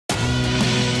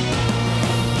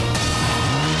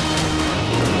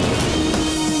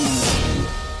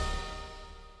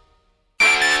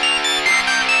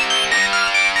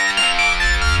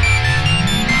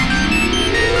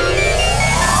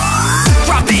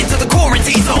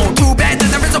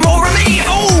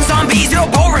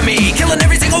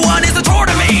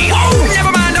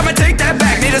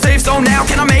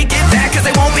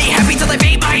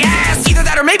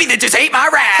just hate my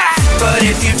rap. But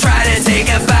if you try to take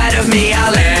a bite of me,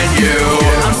 I'll end you.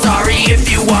 I'm sorry if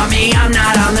you want me, I'm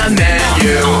not on the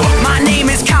menu. My name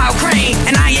is Kyle Crane,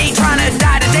 and I ain't trying to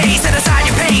die today. Set aside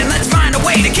your pain and let's find a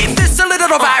way to keep this a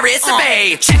little virus at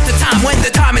bay. Check the time when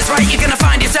the time is right. You're gonna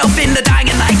find yourself in the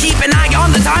dying light. Keep an eye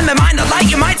on the time and mind the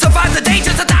light. You might survive the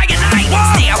dangers of dying night.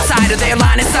 Stay outside of their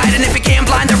line of sight, and if you can,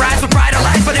 blind their eyes with brighter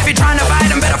lights. But if you're trying to fight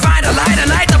them, better find a light and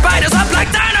light the biters up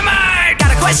like dynamite. Got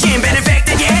a question, been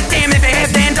infected yet? Damn, if you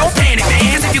have, then don't panic,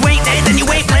 man. If you ain't dead, then you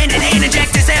ain't blended in.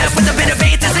 Inject yourself with a bit of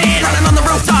fantasy. Running on the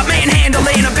rooftop,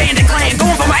 manhandling abandoned clan.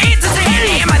 Going for my answers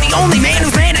in. Am I the only man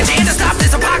who's managing to stop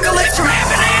this apocalypse from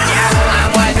happening?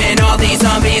 I'm wiping all these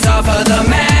zombies off of the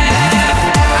map.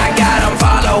 I got them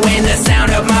following the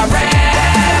sound of my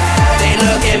rap. They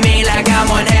look at me like I'm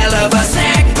one hell of a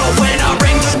snack. But when I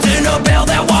ring the dinner bell,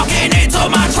 they're walking into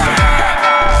my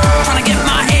trap. Trying to get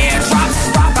my hair dropped.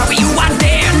 How are you? I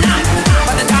dare not.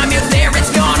 By the time you're there,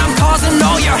 it's gone. I'm causing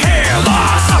all your hair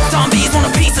loss. Zombies want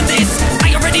a piece of this.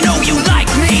 I already know you like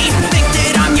me. Think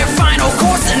that I'm your final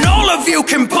course and all of you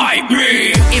can bite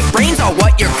me. If brains are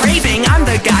what you're craving, I'm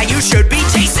the guy you should be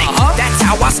chasing. That's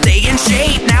how I stay in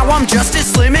shape. Now I'm just as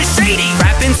slim as Shady.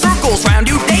 Wrapping circles round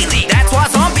you daily. That's why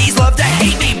zombies love to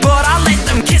hate me. But I let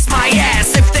them kiss my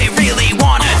ass if they really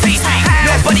wanna taste me.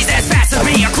 Nobody's as fast as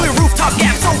me. I clear rooftop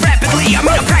gaps so rapidly. I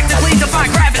mean, I practically defy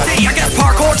gravity. I guess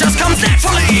parkour just comes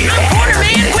naturally. Corner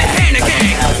man, quit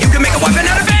panicking. You can make a weapon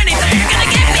out of anything. You're gonna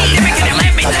get me if you can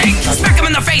let me think. Smack him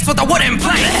in the face with a wooden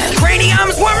plank.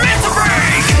 Craniums were meant to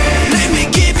break. Let me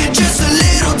give you just a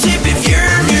little tip if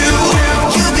you're new.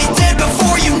 You'll be dead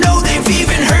before you know they've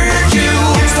even heard you.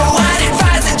 So I'd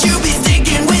advise that you be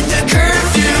sticking with the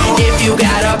curfew. If you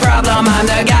got a problem, I'm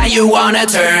the guy you wanna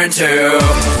turn to.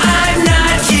 I'm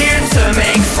not here to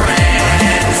make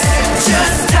friends,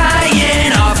 just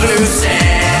tying off loose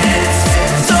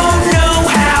ends. Don't know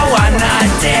how I'm not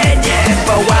dead yet,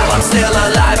 but while I'm still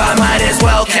alive, I might as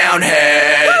well count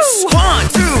heads. 1,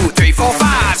 2, 3, 4,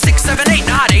 5, 6, 7, 8,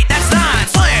 not 8, that's 9.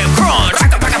 Slam, crunch,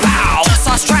 pow. Just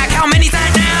lost track, how many's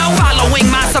that now? Following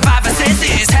my survivor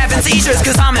senses, having seizures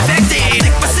cause I'm infected. I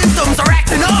think my symptoms are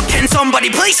acting up. Can somebody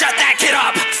please shut that kid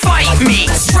up? Fight me,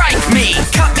 strike me,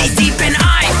 cut me deep and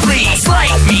I bleed.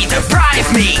 Slight me, deprive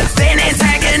me, then it's